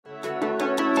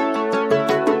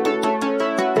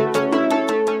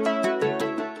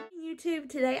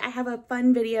have a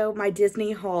fun video, my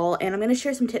Disney haul, and I'm going to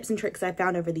share some tips and tricks I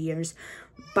found over the years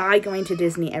by going to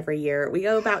Disney every year. We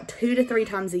go about 2 to 3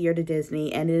 times a year to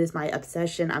Disney, and it is my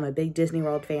obsession. I'm a big Disney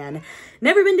World fan.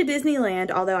 Never been to Disneyland,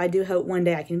 although I do hope one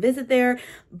day I can visit there.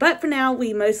 But for now,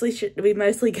 we mostly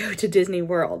go to Disney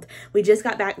World. We just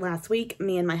got back last week.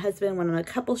 Me and my husband went on a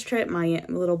couples trip. My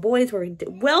little boys were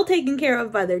well taken care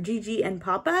of by their Gigi and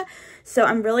Papa, so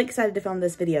I'm really excited to film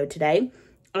this video today.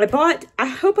 I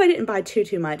hope I didn't buy too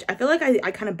much. I feel like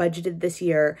I kind of budgeted this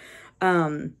year,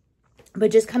 but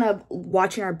just kind of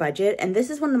watching our budget. And this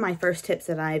is one of my first tips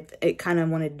that I kind of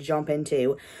wanted to jump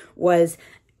into was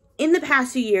in the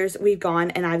past few years, we've gone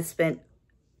and I've spent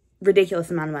ridiculous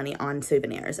amount of money on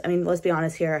souvenirs. I mean, let's be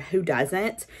honest here, who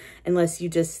doesn't? Unless you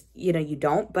just, you know, you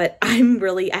don't. But I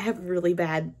have really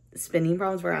bad spending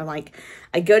problems where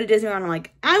I go to Disney and I'm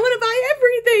like, I want to buy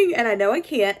everything. And I know I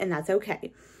can't, and that's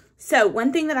okay. So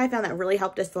one thing that I found that really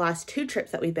helped us the last 2 trips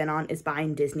that we've been on is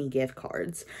buying Disney gift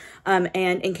cards. And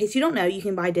in case you don't know, you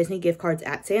can buy Disney gift cards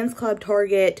at Sam's Club,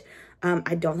 Target.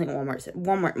 I don't think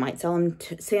Walmart might sell them.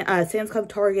 Sam's Club,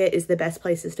 Target is the best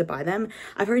places to buy them.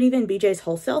 I've heard even BJ's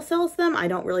Wholesale sells them. I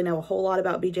don't really know a whole lot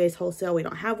about BJ's Wholesale. We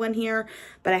don't have one here,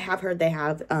 but I have heard they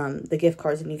have the gift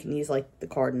cards and you can use like the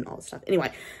card and all the stuff.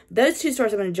 Anyway, those 2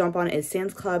 stores I'm going to jump on is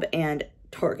Sam's Club and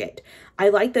Target. I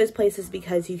like those places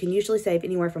because you can usually save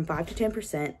anywhere from 5 to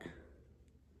 10%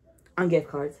 on gift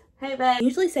cards. Hey, babe.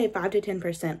 Usually save 5 to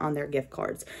 10% on their gift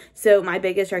cards. So my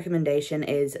biggest recommendation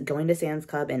is going to Sam's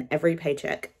Club and every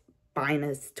paycheck buying a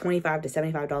 $25 to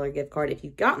 $75 gift card. If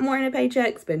you've got more in a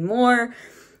paycheck, spend more.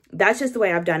 That's just the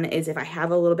way I've done it. Is if I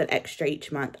have a little bit extra each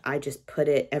month, I just put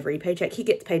it every paycheck. He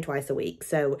gets paid twice a week.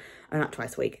 So, or not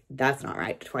twice a week. That's not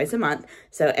right. Twice a month.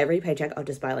 So every paycheck, I'll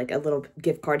just buy like a little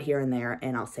gift card here and there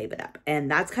and I'll save it up. And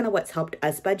that's kind of what's helped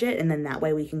us budget. And then that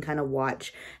way we can kind of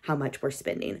watch how much we're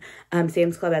spending.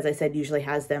 Sam's Club, as I said, usually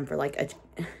has them for like to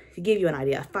give you an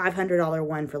idea, a $500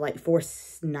 one for like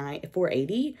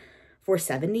 $470,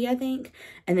 I think.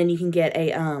 And then you can get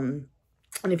a,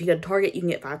 and if you go to Target, you can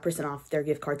get 5% off their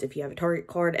gift cards if you have a Target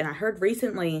card. And I heard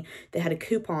recently they had a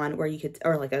coupon where you could,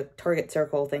 or like a Target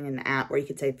Circle thing in the app where you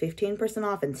could save 15%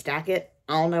 off and stack it.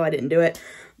 I don't know, I didn't do it,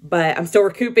 but I'm still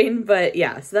recouping. But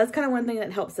yeah, so that's kind of one thing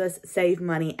that helps us save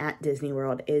money at Disney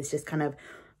World is just kind of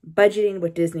budgeting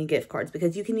with Disney gift cards,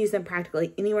 because you can use them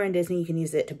practically anywhere in Disney. You can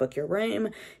use it to book your room,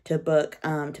 to book,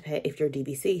 to pay if you're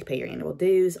DVC, pay your annual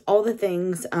dues, all the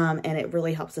things, and it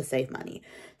really helps us save money.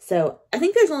 So I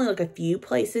think there's only like a few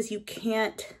places you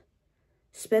can't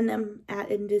spend them at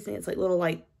in Disney. It's like little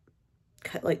like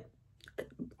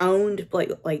owned,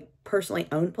 like personally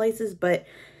owned places, but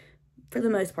for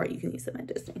the most part you can use them at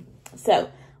Disney.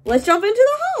 So let's jump into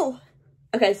the haul.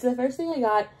 Okay, so the first thing I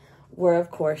got were,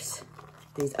 of course,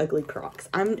 these ugly Crocs.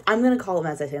 I'm going to call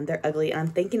them as I say them. They're ugly, and I'm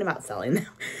thinking about selling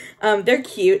them. They're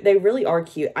cute. They really are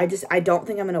cute. I don't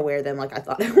think I'm going to wear them like I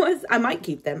thought I was. I might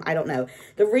keep them. I don't know.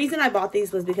 The reason I bought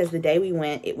these was because the day we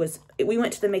went, we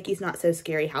went to the Mickey's Not So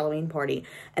Scary Halloween party,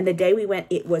 and the day we went,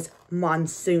 it was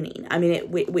monsooning. I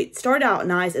mean, we started out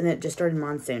nice, and then it just started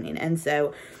monsooning. And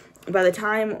so by the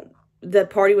time the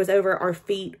party was over, our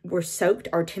feet were soaked.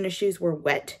 Our tennis shoes were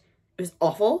wet. It was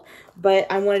awful, but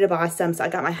I wanted to buy some, so I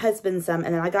got my husband some,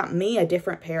 and then I got me a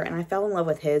different pair, and I fell in love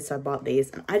with his, so I bought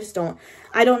these, and I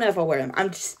don't know if I'll wear them.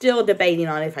 I'm still debating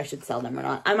on if I should sell them or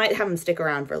not. I might have them stick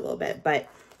around for a little bit, but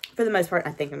for the most part,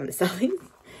 I think I'm going to sell these.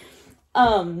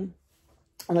 And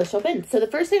let's jump in. So the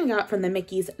first thing I got from the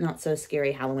Mickey's Not So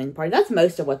Scary Halloween party, that's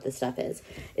most of what this stuff is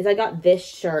I got this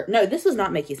shirt. No, this was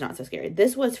not Mickey's Not So Scary.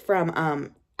 This was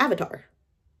from Avatar.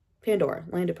 Pandora,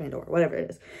 Land of Pandora, whatever it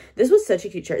is. This was such a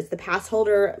cute shirt. It's the pass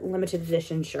holder limited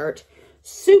edition shirt.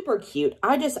 Super cute.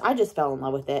 I just fell in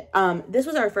love with it. This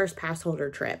was our first pass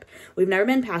holder trip. We've never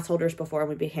been pass holders before.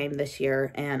 We became this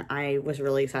year, and I was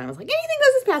really excited. I was like, anything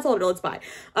this is pass holder, let's buy.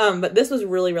 But this was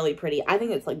really, really pretty. I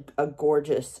think it's like a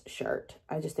gorgeous shirt.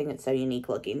 I just think it's so unique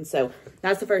looking. So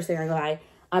that's the first thing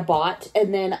I bought.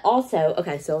 And then also,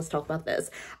 okay, so let's talk about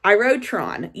this. I rode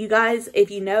Tron. You guys,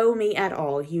 if you know me at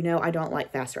all, you know I don't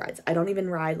like fast rides. I don't even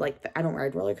ride, I don't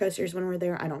ride roller coasters when we're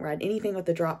there. I don't ride anything with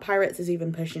the drop. Pirates is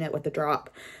even pushing it with the drop.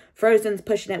 Frozen's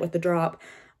pushing it with the drop.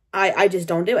 I just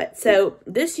don't do it. So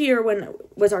this year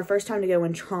was our first time to go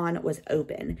when Tron was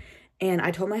open. And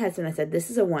I told my husband, I said, this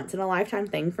is a once in a lifetime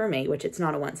thing for me, which it's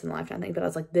not a once in a lifetime thing, but I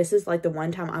was like, this is like the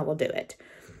one time I will do it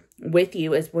with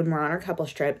you is when we're on our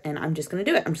couples trip, and I'm just going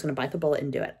to do it. I'm just going to bite the bullet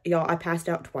and do it. Y'all, I passed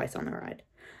out twice on the ride.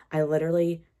 I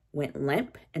literally went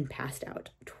limp and passed out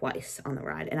twice on the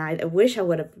ride. And I wish I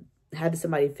would have had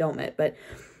somebody film it, but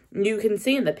you can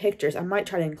see in the pictures, I might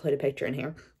try to include a picture in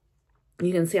here.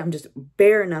 You can see I'm just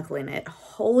bare knuckling it,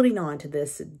 holding on to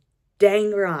this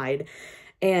dang ride.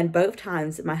 And both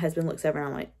times my husband looks over and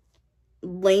I'm like,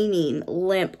 leaning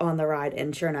limp on the ride,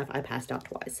 and sure enough, I passed out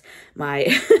twice.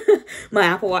 My my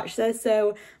Apple Watch says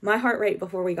so. My heart rate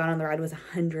before we got on the ride was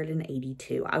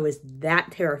 182. I was that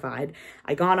terrified.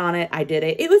 I got on it. I did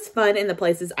it. It was fun in the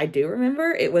places I do remember.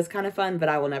 It was kind of fun, but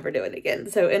I will never do it again.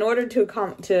 So in order to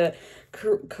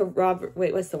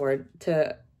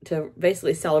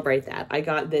basically celebrate that, I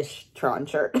got this Tron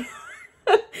shirt.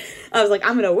 I was like,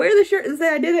 I'm going to wear the shirt and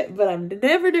say I did it, but I'm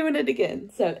never doing it again.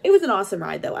 So it was an awesome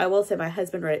ride, though. I will say my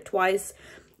husband rode it twice,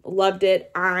 loved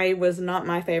it. I was not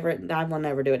my favorite. I will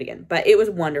never do it again, but it was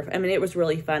wonderful. I mean, it was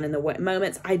really fun in the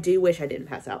moments. I do wish I didn't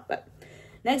pass out, but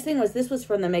next thing was, this was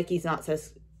from the Mickey's Not So,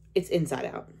 it's inside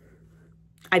out.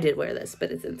 I did wear this,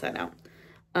 but it's inside out.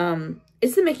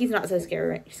 It's the Mickey's Not So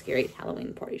Scary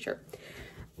Halloween party shirt.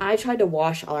 I tried to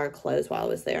wash all our clothes while I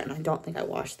was there, and I don't think I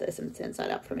washed this, and it's inside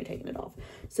out for me taking it off.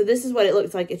 So this is what it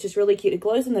looks like. It's just really cute. It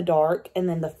glows in the dark, and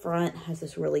then the front has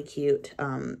this really cute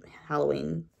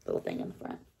Halloween little thing in the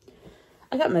front.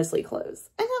 I got mostly clothes.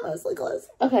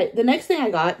 Okay, the next thing I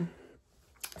got,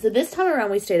 so this time around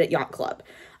we stayed at Yacht Club.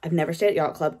 I've never stayed at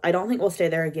Yacht Club. I don't think we'll stay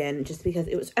there again, just because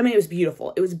it was, I mean, it was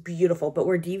beautiful. It was beautiful, but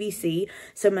we're DVC,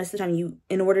 so most of the time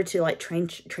in order to like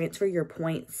transfer your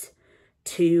points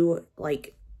to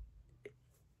like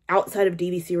outside of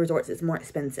DVC resorts, it's more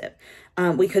expensive.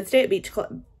 We could stay at Beach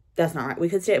Club. That's not right. We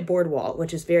could stay at Boardwalk,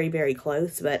 which is very, very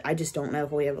close, but I just don't know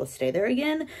if we'll be able to stay there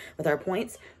again with our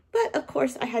points. But of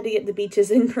course, I had to get the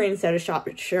Beaches and Cream Soda Shop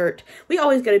shirt. We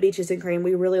always go to Beaches and Cream.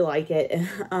 We really like it.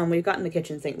 We've gotten the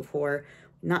kitchen sink before.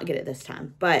 Not get it this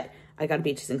time, but I got a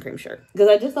Beaches and Cream shirt because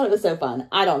I just thought it was so fun.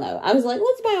 I don't know. I was like,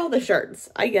 let's buy all the shirts.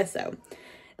 I guess so.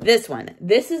 This one.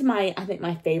 This is I think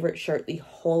my favorite shirt the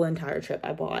whole entire trip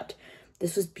I bought.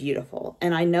 This was beautiful.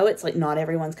 And I know it's like not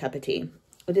everyone's cup of tea.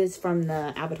 It is from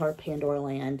the Avatar Pandora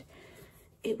Land.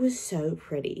 It was so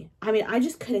pretty. I mean, I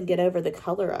just couldn't get over the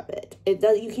color of it.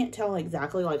 You can't tell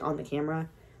exactly like on the camera.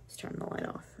 Let's turn the light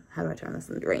off. How do I turn this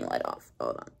ring light off?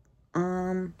 Hold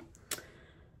on.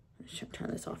 Let's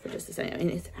turn this off for just a second. I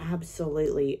mean, it's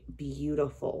absolutely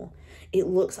beautiful. It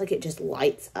looks like it just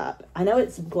lights up. I know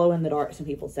it's glow in the dark, some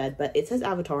people said, but it says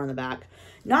Avatar on the back.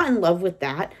 Not in love with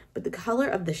that, but the color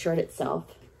of the shirt itself,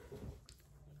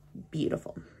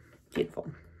 beautiful.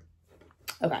 Beautiful.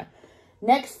 Okay.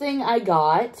 Next thing I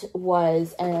got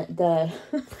was the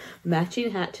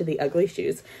matching hat to the ugly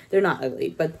shoes. They're not ugly,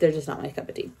 but they're just not my cup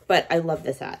of tea. But I love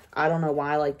this hat. I don't know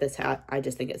why I like this hat. I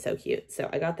just think it's so cute. So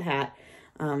I got the hat,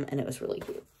 and it was really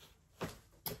cute.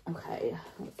 Okay.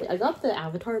 Let's see. I got the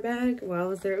Avatar bag while I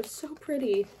was there. It was so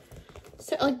pretty.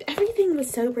 So, like, everything was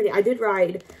so pretty. I did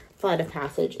ride Flight of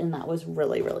Passage, and that was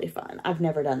really, really fun. I've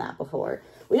never done that before.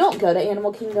 We don't go to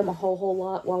Animal Kingdom a whole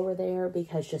lot while we're there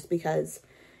because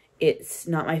it's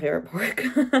not my favorite park.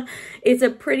 It's a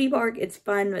pretty park. It's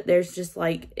fun, but there's just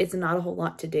like, it's not a whole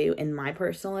lot to do in my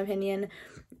personal opinion.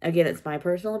 Again, it's my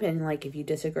personal opinion. Like, if you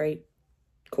disagree,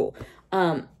 cool.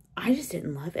 I just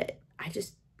didn't love it.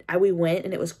 We went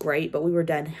and it was great, but we were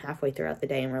done halfway throughout the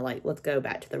day and we're like, let's go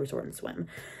back to the resort and swim.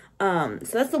 So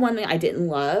that's the one thing I didn't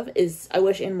love is I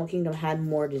wish Animal Kingdom had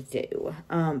more to do.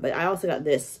 But I also got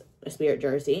this Spirit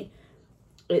jersey.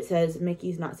 It says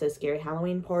Mickey's Not So Scary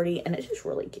Halloween Party, and it's just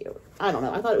really cute. I don't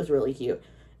know. I thought it was really cute.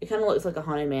 It kind of looks like a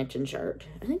Haunted Mansion shirt.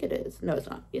 I think it is. No, it's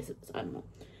not. Yes, it is. I don't know.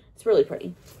 It's really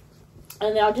pretty.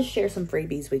 And then I'll just share some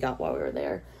freebies we got while we were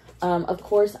there. Of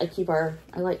course,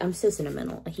 I'm so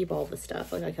sentimental. I keep all the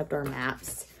stuff. Like, I kept our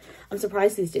maps. I'm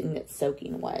surprised these didn't get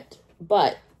soaking wet.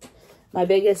 But my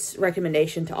biggest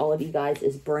recommendation to all of you guys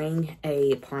is bring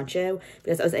a poncho,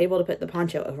 because I was able to put the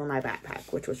poncho over my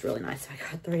backpack, which was really nice. I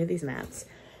got 3 of these maps.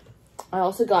 I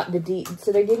also got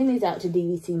so they're giving these out to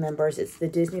DVC members. It's the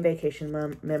Disney Vacation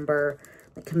member,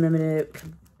 like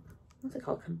commemorative, what's it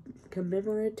called?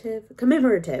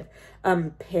 Commemorative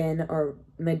pin or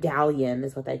medallion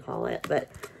is what they call it. But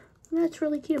yeah, it's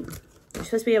really cute. You're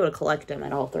supposed to be able to collect them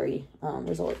at all 3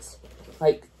 resorts,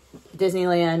 like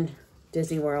Disneyland,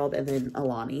 Disney World, and then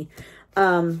Alani.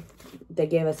 They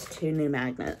gave us 2 new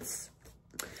magnets.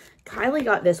 Kylie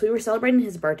got this. We were celebrating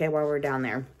his birthday while we were down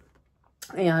there.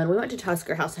 And we went to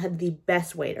Tusker House. I had the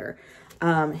best waiter.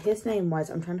 His name was,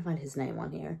 I'm trying to find his name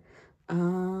on here.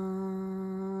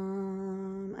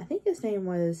 I think his name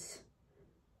was,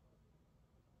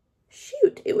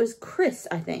 shoot, it was Chris,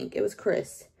 I think. It was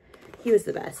Chris. He was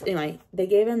the best. Anyway, they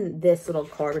gave him this little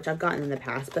card, which I've gotten in the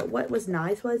past. But what was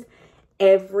nice was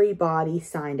everybody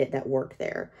signed it that worked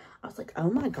there. I was like, oh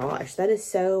my gosh, that is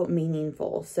so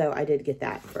meaningful. So I did get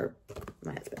that for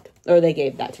my husband. Or they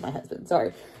gave that to my husband,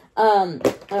 sorry.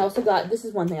 I also got, this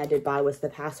is one thing I did buy, was the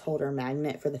pass holder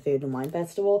magnet for the Food and Wine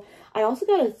Festival. I also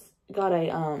got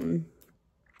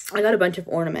a bunch of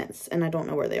ornaments, and I don't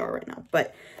know where they are right now,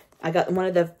 but I got one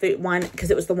of the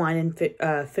because it was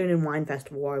the Food and Wine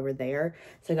Festival while we were there.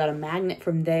 So I got a magnet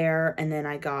from there, and then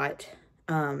I got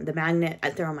the magnet,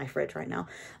 they're on my fridge right now,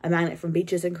 a magnet from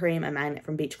Beaches and Cream, a magnet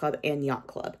from Beach Club and Yacht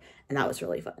Club, and that was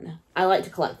really fun. I like to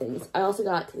collect things. I also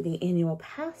got the annual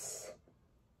pass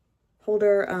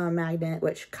holder magnet,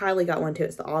 which Kylie got one too.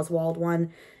 It's the Oswald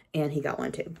one, and he got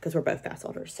one too, because we're both pass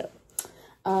holders. So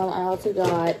I also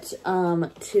got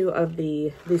two of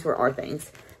these were our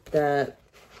things, the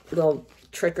little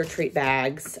trick-or-treat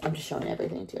bags. I'm just showing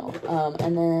everything to y'all.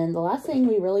 And then the last thing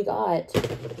we really got,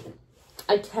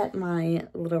 I kept my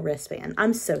little wristband.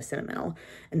 I'm so sentimental.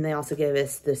 And they also gave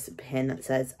us this pin that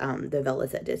says the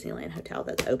Villas at Disneyland Hotel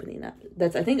that's opening up.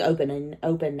 That's, I think, open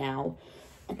now.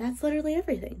 And that's literally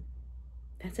everything.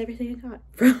 That's everything I got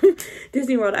from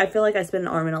Disney World. I feel like I spent an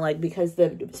arm and a leg because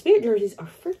the Spirit jerseys are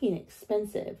freaking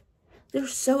expensive. They're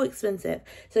so expensive.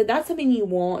 So that's something you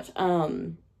want.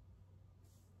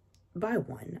 Buy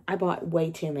one. I bought way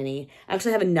too many. I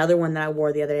actually have another one that I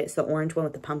wore the other day. It's the orange one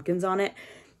with the pumpkins on it.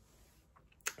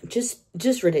 Just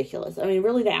ridiculous. I mean,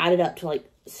 really, they added up to like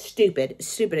stupid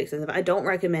expensive. I don't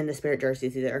recommend the Spirit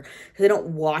jerseys either because they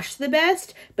don't wash the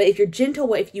best. But if you're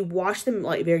gentle, if you wash them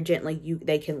like very gently,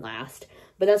 they can last.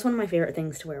 But that's one of my favorite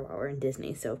things to wear while we're in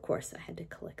Disney. So, of course, I had to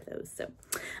collect those. So,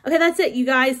 okay, that's it, you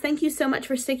guys. Thank you so much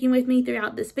for sticking with me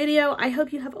throughout this video. I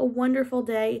hope you have a wonderful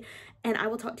day, and I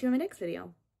will talk to you in my next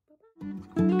video.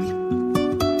 Bye-bye.